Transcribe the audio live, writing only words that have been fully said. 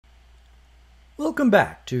Welcome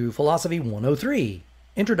back to Philosophy 103,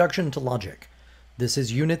 Introduction to Logic. This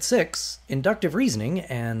is Unit 6, Inductive Reasoning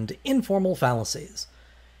and Informal Fallacies.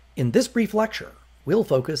 In this brief lecture, we'll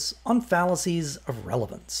focus on fallacies of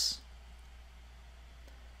relevance.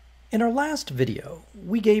 In our last video,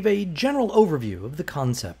 we gave a general overview of the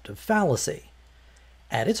concept of fallacy.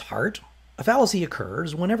 At its heart, a fallacy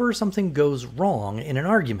occurs whenever something goes wrong in an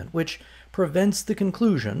argument, which prevents the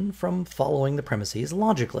conclusion from following the premises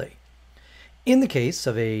logically. In the case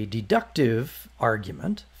of a deductive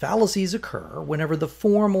argument, fallacies occur whenever the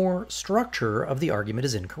form or structure of the argument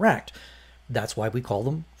is incorrect. That's why we call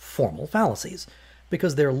them formal fallacies,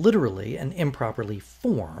 because they're literally an improperly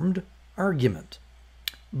formed argument.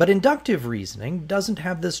 But inductive reasoning doesn't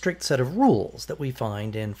have the strict set of rules that we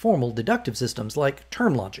find in formal deductive systems like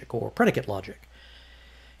term logic or predicate logic.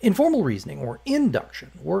 Informal reasoning, or induction,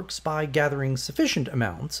 works by gathering sufficient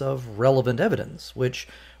amounts of relevant evidence, which,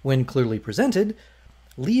 when clearly presented,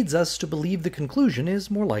 leads us to believe the conclusion is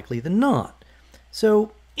more likely than not.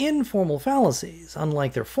 So, informal fallacies,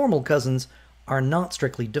 unlike their formal cousins, are not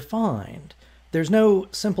strictly defined. There's no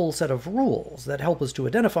simple set of rules that help us to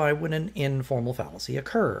identify when an informal fallacy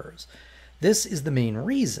occurs. This is the main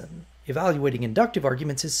reason evaluating inductive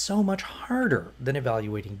arguments is so much harder than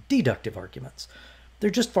evaluating deductive arguments.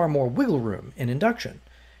 There's just far more wiggle room in induction,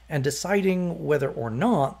 and deciding whether or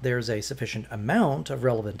not there's a sufficient amount of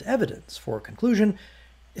relevant evidence for a conclusion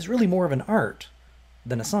is really more of an art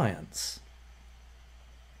than a science.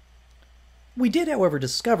 We did, however,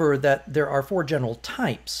 discover that there are 4 general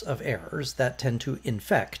types of errors that tend to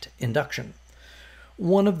infect induction.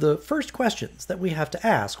 One of the first questions that we have to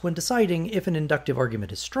ask when deciding if an inductive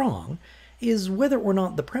argument is strong is whether or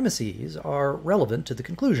not the premises are relevant to the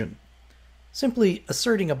conclusion. Simply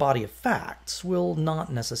asserting a body of facts will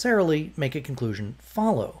not necessarily make a conclusion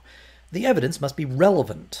follow. The evidence must be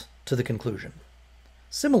relevant to the conclusion.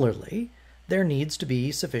 Similarly, there needs to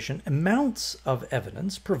be sufficient amounts of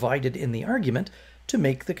evidence provided in the argument to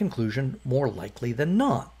make the conclusion more likely than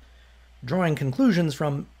not. Drawing conclusions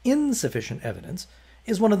from insufficient evidence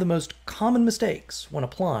is one of the most common mistakes when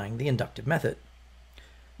applying the inductive method.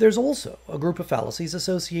 There's also a group of fallacies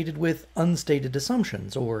associated with unstated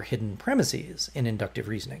assumptions or hidden premises in inductive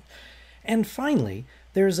reasoning. And finally,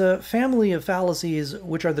 there's a family of fallacies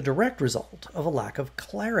which are the direct result of a lack of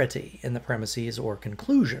clarity in the premises or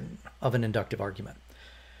conclusion of an inductive argument.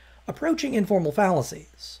 Approaching informal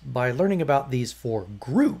fallacies by learning about these 4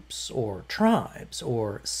 groups or tribes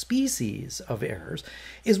or species of errors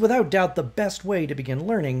is without doubt the best way to begin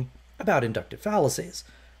learning about inductive fallacies,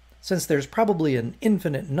 since there's probably an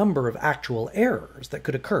infinite number of actual errors that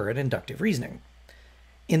could occur in inductive reasoning.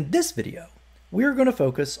 In this video, we're going to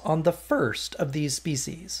focus on the first of these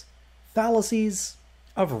species, fallacies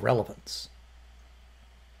of relevance.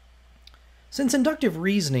 Since inductive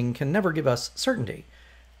reasoning can never give us certainty,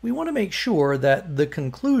 we want to make sure that the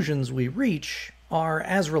conclusions we reach are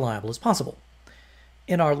as reliable as possible.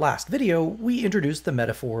 In our last video, we introduced the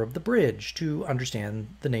metaphor of the bridge to understand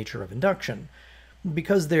the nature of induction.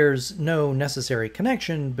 Because there's no necessary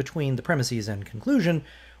connection between the premises and conclusion,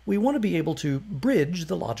 we want to be able to bridge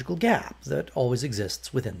the logical gap that always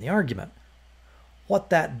exists within the argument.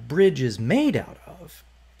 What that bridge is made out of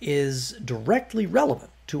is directly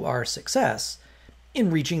relevant to our success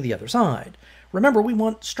in reaching the other side. Remember, we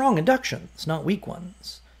want strong inductions, not weak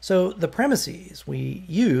ones. So the premises we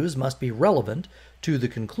use must be relevant to the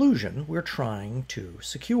conclusion we're trying to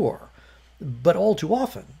secure. But all too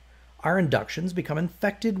often, our inductions become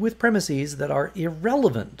infected with premises that are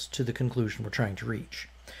irrelevant to the conclusion we're trying to reach.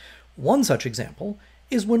 One such example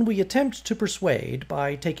is when we attempt to persuade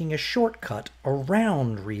by taking a shortcut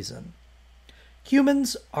around reason.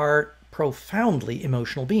 Humans are profoundly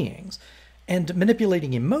emotional beings, and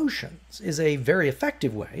manipulating emotions is a very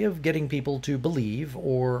effective way of getting people to believe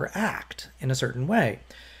or act in a certain way.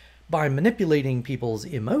 By manipulating people's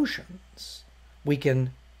emotions, we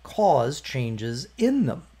can cause changes in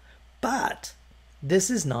them. But this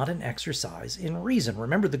is not an exercise in reason.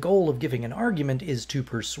 Remember, the goal of giving an argument is to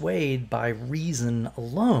persuade by reason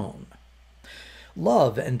alone.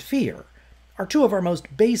 Love and fear are 2 of our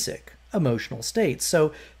most basic emotional states,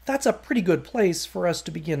 so that's a pretty good place for us to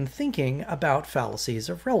begin thinking about fallacies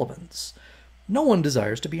of relevance. No one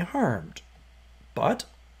desires to be harmed. But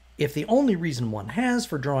if the only reason one has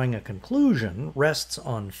for drawing a conclusion rests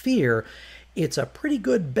on fear, it's a pretty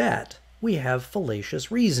good bet we have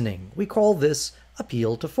fallacious reasoning. We call this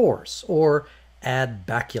appeal to force, or ad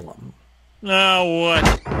baculum. Now what?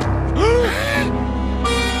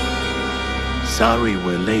 Sorry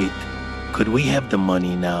we're late. Could we have the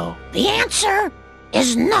money now? The answer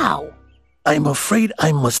is no. I'm afraid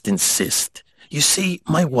I must insist. You see,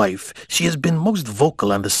 my wife, she has been most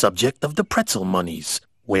vocal on the subject of the pretzel monies.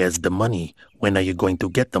 Where's the money? When are you going to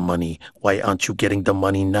get the money? Why aren't you getting the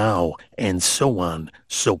money now? And so on.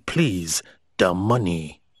 So please, the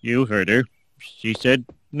money. You heard her. She said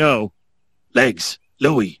no. Legs,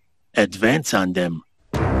 Louie, advance on them.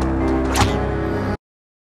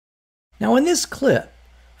 Now in this clip,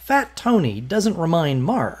 Fat Tony doesn't remind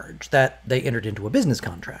Marge that they entered into a business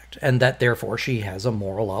contract, and that therefore she has a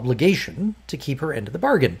moral obligation to keep her end of the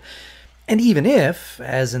bargain. And even if,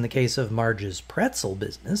 as in the case of Marge's pretzel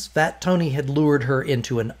business, Fat Tony had lured her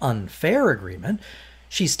into an unfair agreement,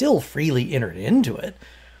 she still freely entered into it.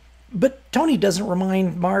 But Tony doesn't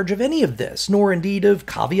remind Marge of any of this, nor indeed of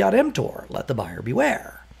caveat emptor, let the buyer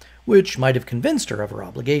beware, which might have convinced her of her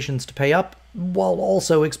obligations to pay up, while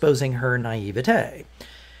also exposing her naivete.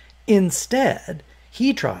 Instead,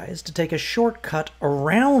 he tries to take a shortcut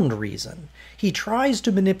around reason. He tries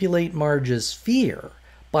to manipulate Marge's fear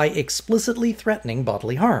by explicitly threatening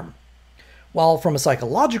bodily harm. While from a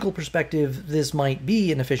psychological perspective, this might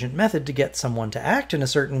be an efficient method to get someone to act in a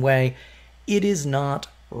certain way, it is not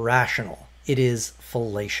rational. It is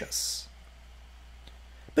fallacious.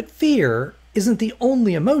 But fear isn't the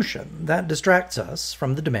only emotion that distracts us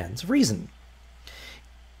from the demands of reason.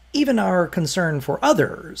 Even our concern for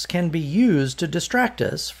others can be used to distract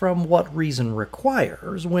us from what reason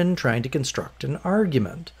requires when trying to construct an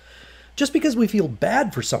argument. Just because we feel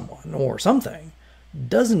bad for someone or something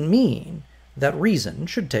doesn't mean that reason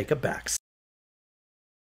should take a back seat.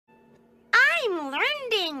 I'm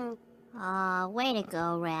learning. Aw, way to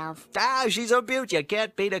go, Ralph. Ah, she's a beaut. You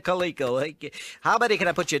can't beat a Coleco. How many can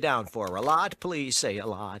I put you down for? A lot? Please say a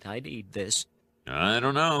lot. I need this. I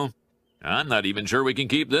don't know. I'm not even sure we can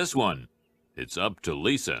keep this one. It's up to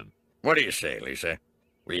Lisa. What do you say, Lisa?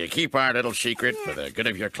 Will you keep our little secret for the good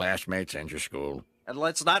of your classmates and your school? And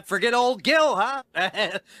let's not forget old Gil, huh?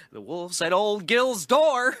 The wolf's at old Gil's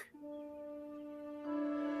door.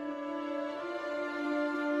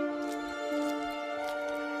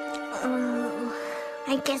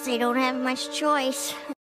 I guess I don't have much choice.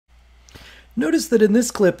 Notice that in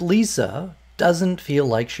this clip, Lisa doesn't feel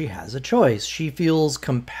like she has a choice. She feels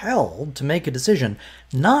compelled to make a decision,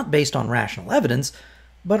 not based on rational evidence,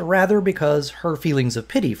 but rather because her feelings of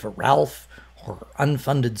pity for Ralph, her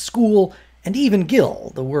unfunded school, and even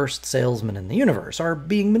Gil, the worst salesman in the universe, are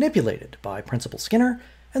being manipulated by Principal Skinner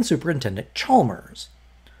and Superintendent Chalmers.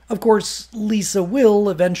 Of course, Lisa will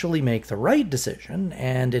eventually make the right decision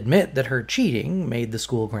and admit that her cheating made the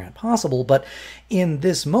school grant possible, but in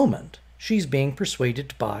this moment, she's being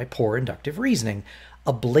persuaded by poor inductive reasoning,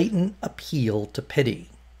 a blatant appeal to pity.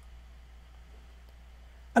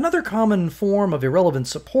 Another common form of irrelevant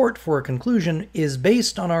support for a conclusion is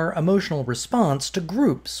based on our emotional response to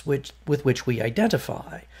groups with which we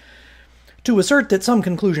identify. To assert that some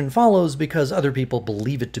conclusion follows because other people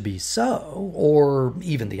believe it to be so, or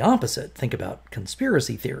even the opposite, think about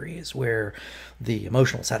conspiracy theories, where the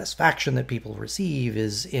emotional satisfaction that people receive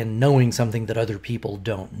is in knowing something that other people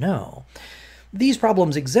don't know. These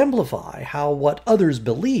problems exemplify how what others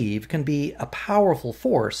believe can be a powerful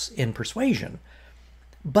force in persuasion.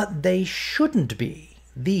 But they shouldn't be.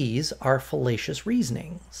 These are fallacious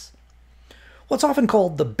reasonings. What's often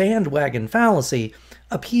called the bandwagon fallacy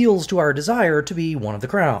appeals to our desire to be one of the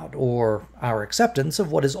crowd, or our acceptance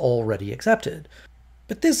of what is already accepted.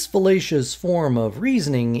 But this fallacious form of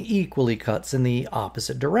reasoning equally cuts in the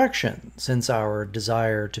opposite direction, since our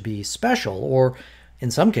desire to be special, or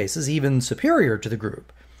in some cases even superior to the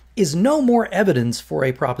group, is no more evidence for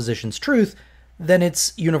a proposition's truth than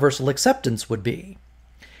its universal acceptance would be.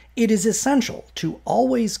 It is essential to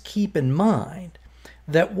always keep in mind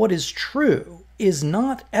that what is true is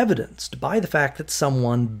not evidenced by the fact that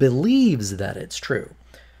someone believes that it's true.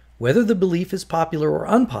 Whether the belief is popular or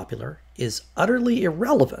unpopular is utterly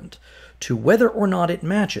irrelevant to whether or not it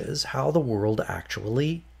matches how the world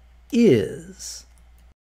actually is.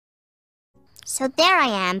 So there I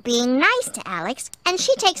am, being nice to Alex, and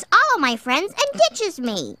she takes all of my friends and ditches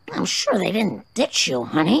me. I'm sure they didn't ditch you,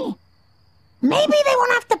 honey. Maybe they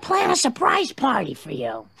won't have to plan a surprise party for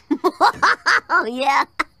you. Oh, yeah.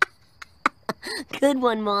 Good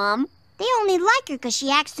one, Mom. They only like her because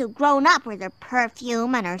she acts so grown up with her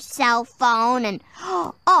perfume and her cell phone and...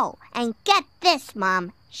 Oh, and get this,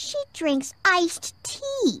 Mom. She drinks iced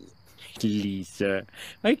tea. Lisa,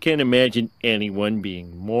 I can't imagine anyone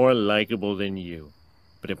being more likable than you.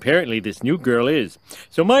 But apparently this new girl is.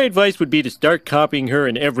 So my advice would be to start copying her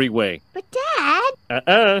in every way. But,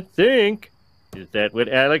 Dad... Think. Is that what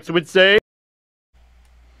Alex would say?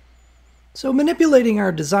 So manipulating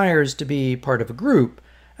our desires to be part of a group,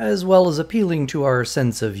 as well as appealing to our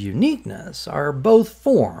sense of uniqueness, are both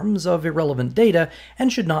forms of irrelevant data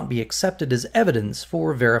and should not be accepted as evidence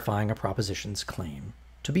for verifying a proposition's claim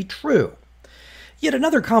to be true. Yet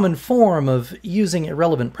another common form of using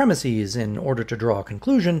irrelevant premises in order to draw a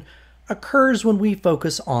conclusion occurs when we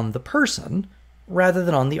focus on the person rather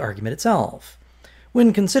than on the argument itself.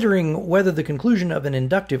 When considering whether the conclusion of an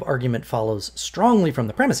inductive argument follows strongly from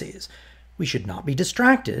the premises, we should not be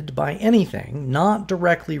distracted by anything not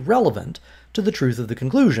directly relevant to the truth of the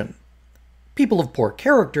conclusion. People of poor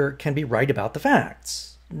character can be right about the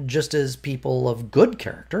facts, just as people of good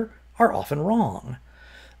character are often wrong.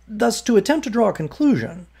 Thus, to attempt to draw a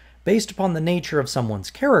conclusion based upon the nature of someone's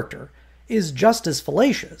character is just as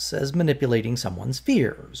fallacious as manipulating someone's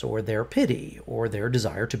fears, or their pity, or their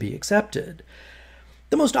desire to be accepted.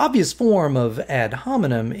 The most obvious form of ad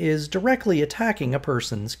hominem is directly attacking a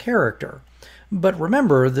person's character. But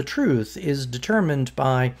remember, the truth is determined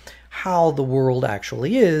by how the world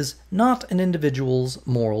actually is, not an individual's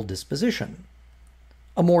moral disposition.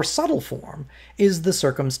 A more subtle form is the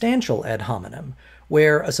circumstantial ad hominem,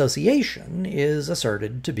 where association is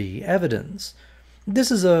asserted to be evidence.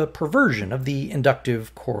 This is a perversion of the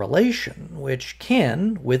inductive correlation, which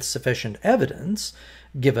can, with sufficient evidence,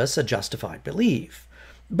 give us a justified belief.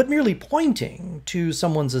 But merely pointing to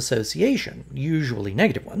someone's association, usually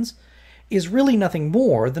negative ones, is really nothing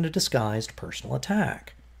more than a disguised personal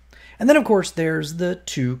attack. And then, of course, there's the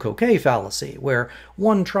tu quoque fallacy, where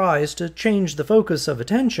one tries to change the focus of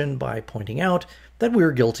attention by pointing out that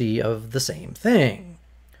we're guilty of the same thing.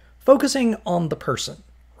 Focusing on the person,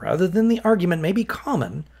 rather than the argument, may be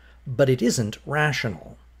common, but it isn't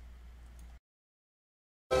rational.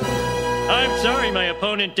 I'm sorry my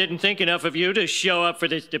opponent didn't think enough of you to show up for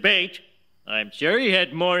this debate. I'm sure he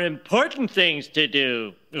had more important things to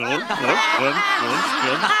do.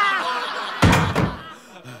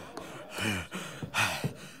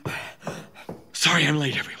 Sorry I'm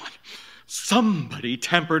late, everyone. Somebody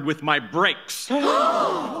tampered with my brakes.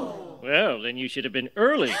 Well, then you should have been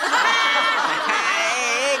early. Hey,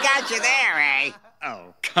 got you there, eh?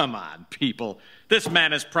 Oh, come on, people. This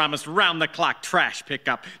man has promised round-the-clock trash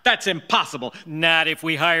pickup. That's impossible. Not if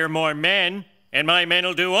we hire more men. And my men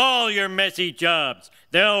will do all your messy jobs.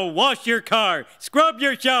 They'll wash your car, scrub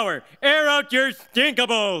your shower, air out your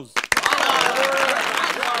stinkables.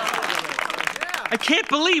 I can't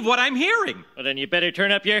believe what I'm hearing. Well, then you better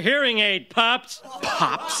turn up your hearing aid, Pops.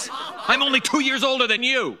 Pops? I'm only 2 years older than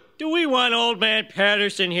you. Do we want old man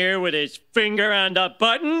Patterson here with his finger on the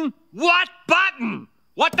button? What button?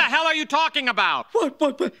 What the hell are you talking about? What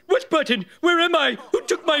button? Where am I? Who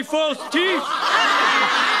took my false teeth?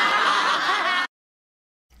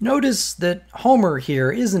 Notice that Homer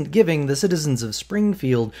here isn't giving the citizens of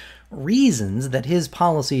Springfield reasons that his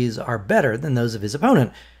policies are better than those of his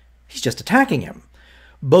opponent. He's just attacking him,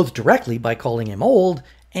 both directly by calling him old,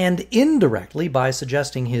 and indirectly by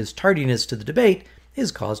suggesting his tardiness to the debate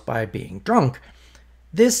is caused by being drunk.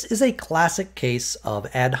 This is a classic case of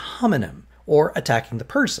ad hominem, or attacking the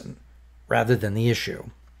person, rather than the issue.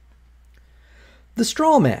 The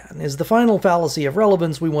straw man is the final fallacy of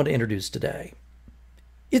relevance we want to introduce today.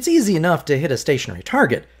 It's easy enough to hit a stationary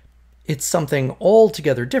target. It's something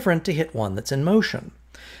altogether different to hit one that's in motion.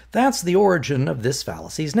 That's the origin of this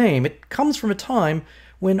fallacy's name. It comes from a time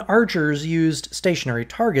when archers used stationary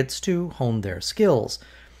targets to hone their skills.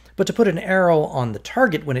 But to put an arrow on the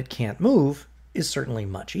target when it can't move is certainly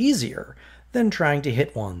much easier than trying to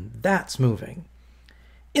hit one that's moving.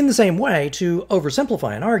 In the same way, to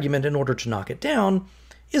oversimplify an argument in order to knock it down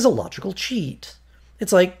is a logical cheat.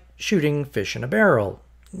 It's like shooting fish in a barrel.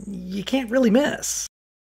 You can't really miss.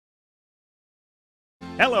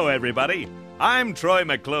 Hello, everybody. I'm Troy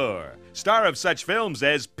McClure, star of such films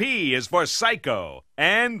as P is for Psycho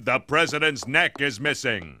and The President's Neck is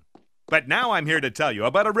Missing. But now I'm here to tell you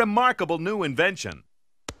about a remarkable new invention.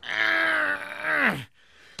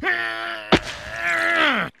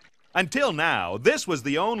 Until now, this was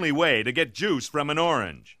the only way to get juice from an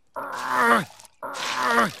orange.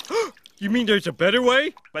 You mean there's a better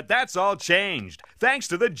way? But that's all changed, thanks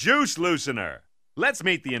to the juice loosener. Let's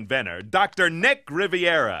meet the inventor, Dr. Nick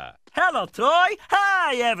Riviera. Hello, Troy.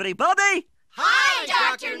 Hi, everybody. Hi,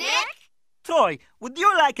 Dr. Nick. Troy, would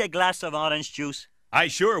you like a glass of orange juice? I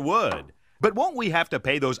sure would. But won't we have to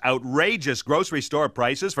pay those outrageous grocery store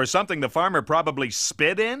prices for something the farmer probably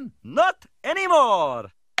spit in? Not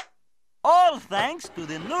anymore. All thanks to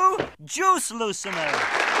the new juice loosener.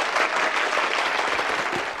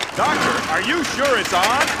 Doctor, are you sure it's on?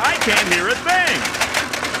 I can't hear a thing.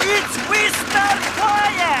 It's Mr.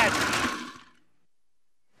 Quiet!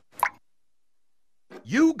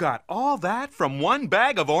 You got all that from one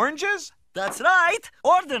bag of oranges? That's right.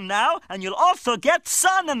 Order now, and you'll also get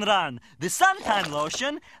Sun and Run, the suntan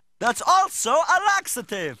lotion that's also a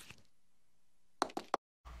laxative.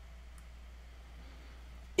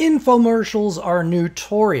 Infomercials are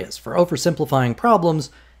notorious for oversimplifying problems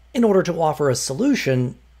in order to offer a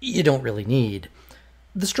solution you don't really need.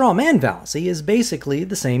 The straw man fallacy is basically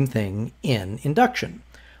the same thing in induction.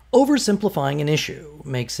 Oversimplifying an issue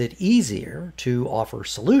makes it easier to offer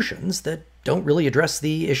solutions that don't really address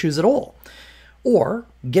the issues at all. Or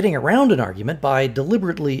getting around an argument by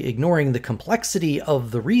deliberately ignoring the complexity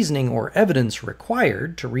of the reasoning or evidence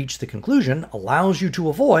required to reach the conclusion allows you to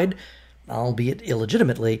avoid, albeit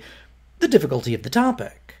illegitimately, the difficulty of the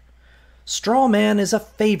topic. Straw man is a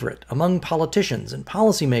favorite among politicians and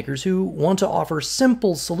policymakers who want to offer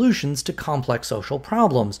simple solutions to complex social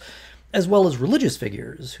problems, as well as religious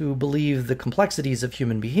figures who believe the complexities of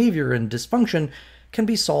human behavior and dysfunction can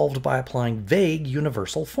be solved by applying vague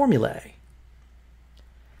universal formulae.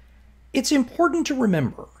 It's important to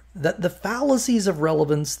remember that the fallacies of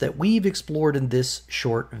relevance that we've explored in this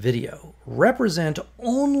short video represent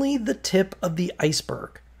only the tip of the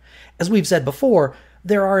iceberg. As we've said before,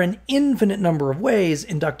 there are an infinite number of ways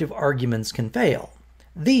inductive arguments can fail.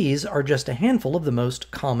 These are just a handful of the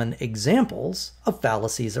most common examples of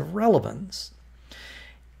fallacies of relevance.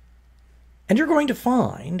 And you're going to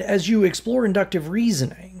find, as you explore inductive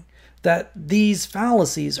reasoning, that these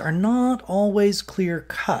fallacies are not always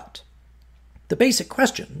clear-cut. The basic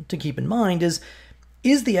question to keep in mind is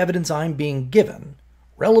the evidence I'm being given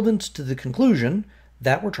relevant to the conclusion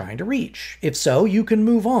that we're trying to reach? If so, you can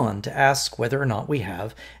move on to ask whether or not we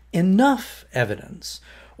have enough evidence,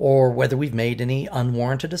 or whether we've made any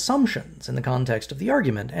unwarranted assumptions in the context of the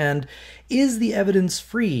argument, and is the evidence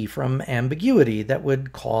free from ambiguity that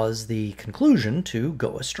would cause the conclusion to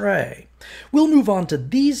go astray? We'll move on to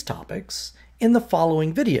these topics in the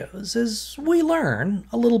following videos as we learn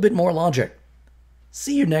a little bit more logic.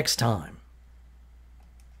 See you next time.